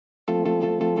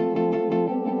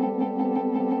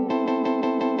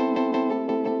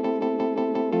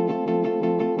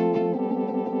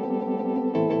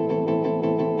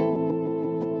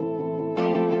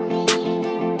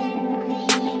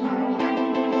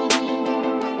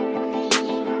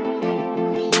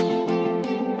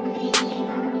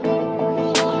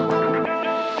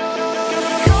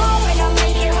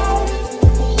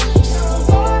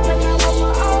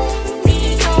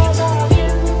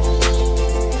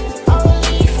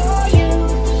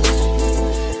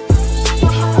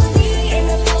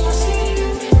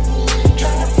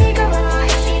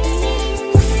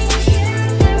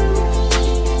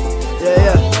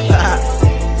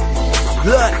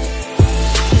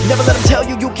Never let them tell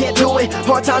you you can't do it.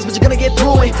 Hard times, but you're gonna get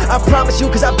through it. I promise you,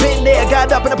 cause I've been there.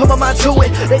 Got up and I put my mind to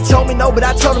it. They told me no, but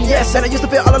I told them yes. And I used to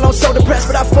feel all alone, so depressed,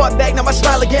 but I fought back, now I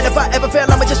smile again. If I ever fail,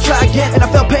 I'ma just try again. And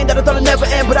I felt pain that I thought it'd never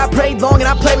end, but I prayed long and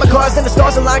I played my cards. Then the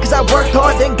stars aligned cause I worked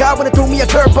hard. Then God went and threw me a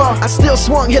curveball. I still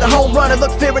swung, hit a home run, and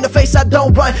look fear in the face, I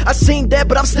don't run. I seen death,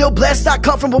 but I'm still blessed. I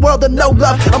come from a world of no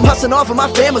love. I'm hustling off of my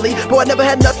family, but I never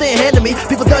had nothing handed me.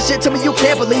 People done shit to me you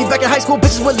can't believe. Back in high school,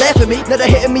 bitches would laugh at me. Now they're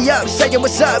hitting me up, saying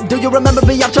what's up. Do you remember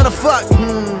me? I'm tryna fuck.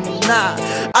 Nah,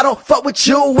 I don't fuck with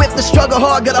you. If the struggle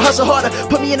hard, gotta hustle harder.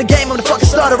 Put me in the game, I'm the fucking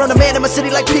starter. I'm the man in my city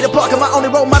like Peter Parker. My only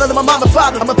role model is my mama and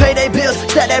father. I'ma pay their bills,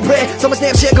 stack that bread. So much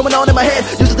damn shit going on in my head.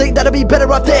 Used to think that I'd be better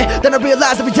up there. Then I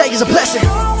realized every day is a blessing.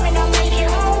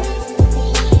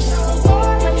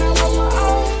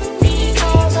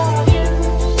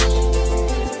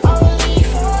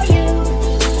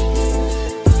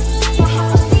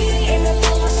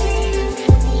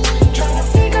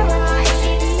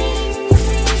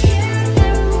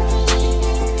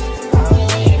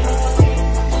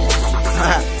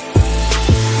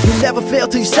 Never fail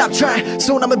till you stop trying.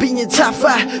 Soon I'ma be in your top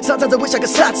 5. Sometimes I wish I could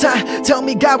stop time. Tell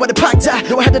me God, why the Pac die?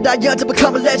 No, I had to die young to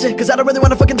become a legend, cause I don't really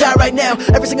wanna fucking die right now.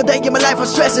 Every single day in my life I'm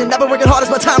stressing. I've been working hard as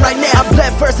my time right now. I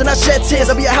bled first and I shed tears.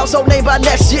 I'll be a household name by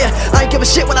next year. I ain't give a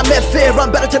shit when I met fear.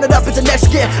 I'm better turn it up into next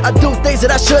gear. I do things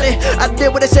that I shouldn't. I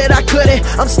did what they said I couldn't.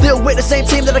 I'm still with the same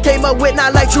team that I came up with,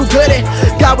 not like True Gooding.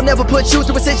 God will never put you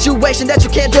through a situation that you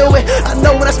can't do it. I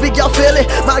know when I speak y'all feel it.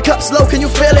 My cup's low, can you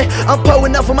feel it? I'm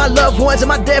pouring up for my loved ones and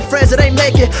my dead friends that ain't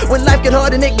make it. When life get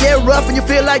hard and it get rough and you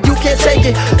feel like you can't take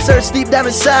it, search deep down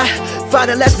inside, find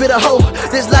the last bit of hope.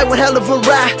 This life one hell of a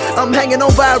ride, I'm hanging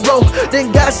on by a rope.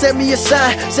 Then God sent me a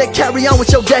sign, said carry on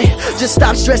with your day. Just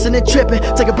stop stressing and tripping,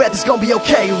 take a breath, it's gonna be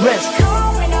okay, rest.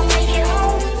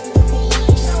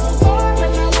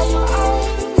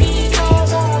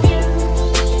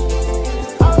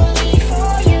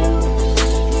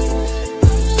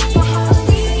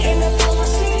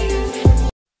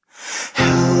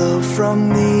 From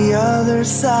the other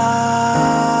side,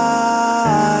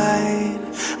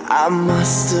 I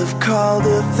must have called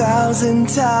 1,000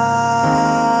 times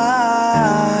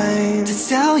to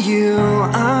tell you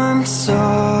I'm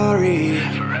sorry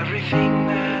for everything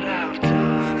that I've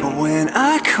done. But when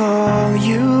I call,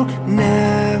 you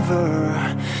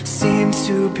never seem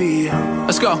to be home.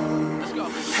 Let's go.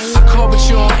 I call but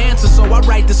you don't answer, so I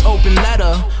write this open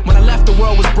letter. When I left the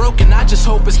world was broken, I just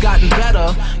hope it's gotten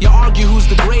better. Y'all argue who's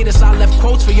the greatest, I left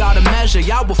quotes for y'all to measure.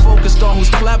 Y'all were focused on who's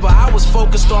clever, I was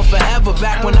focused on forever.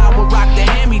 Back when I would rock the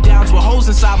hand-me-downs with holes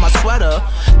inside my sweater.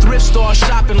 Thrift store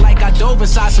shopping like I dove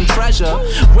inside some treasure.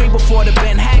 Way before the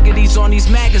Ben Haggerty's on these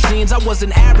magazines, I was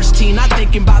an average teen, not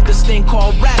thinking about this thing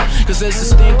called rap. Cause there's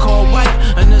this thing called white,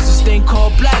 and there's this thing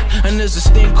called black, and there's this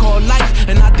thing called life,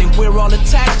 and I think we're all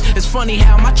attached. It's funny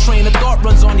how my train of thought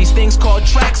runs on these things called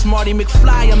tracks. Marty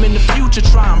McFly, I'm in the future,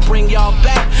 try and bring y'all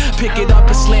back. Pick it up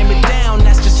and slam it down,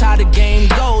 that's just how the game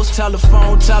goes.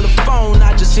 Telephone, telephone,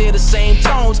 I just hear the same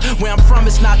tones. Where I'm from,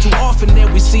 it's not too often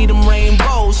that we see them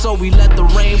rainbows. So we let the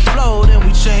rain flow, then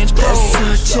we change clothes.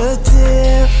 There's such a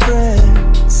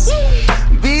difference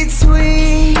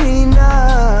between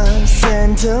us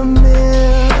and a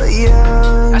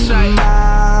million. That's right.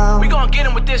 miles. We gon' get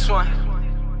him with this one.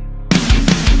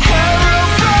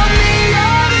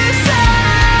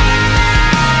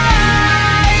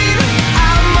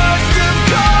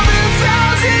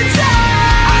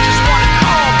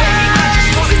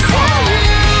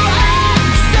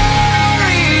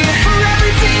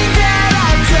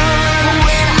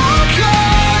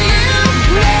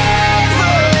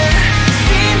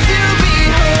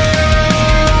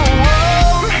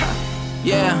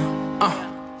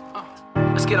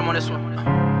 Let's get him on this one.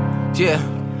 Yeah.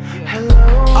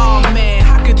 Oh man,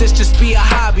 how could this just be a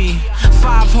hobby?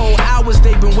 5 whole hours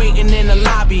they've been waiting in the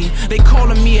lobby. They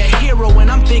calling me a hero and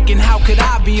I'm thinking how could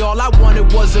I be? All I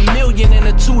wanted was $1 million and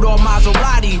a 2-door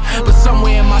Maserati. But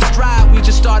somewhere in my stride we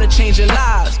just started changing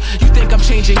lives. You think I'm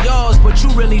changing yours, but you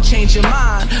really changing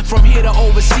mine. From here to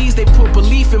overseas they put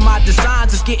belief in my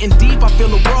designs. It's getting deep, I feel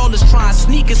the world is trying to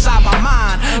sneak inside my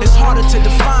mind. It's harder to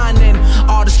define than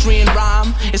artistry and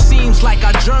rhyme. It seems like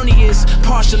our journey is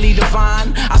partially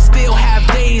divine. I still have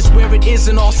days where it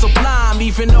isn't all sublime.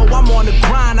 Even though I'm on the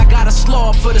grind, I gotta slow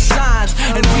up for the signs.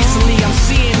 And recently I'm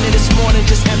seeing that it's more than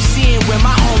just MCing, where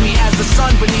my homie has a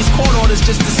son but needs court orders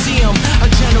just to see him. A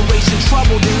generation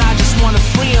troubled and I just wanna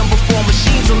free him before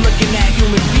machines are looking at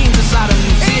human beings.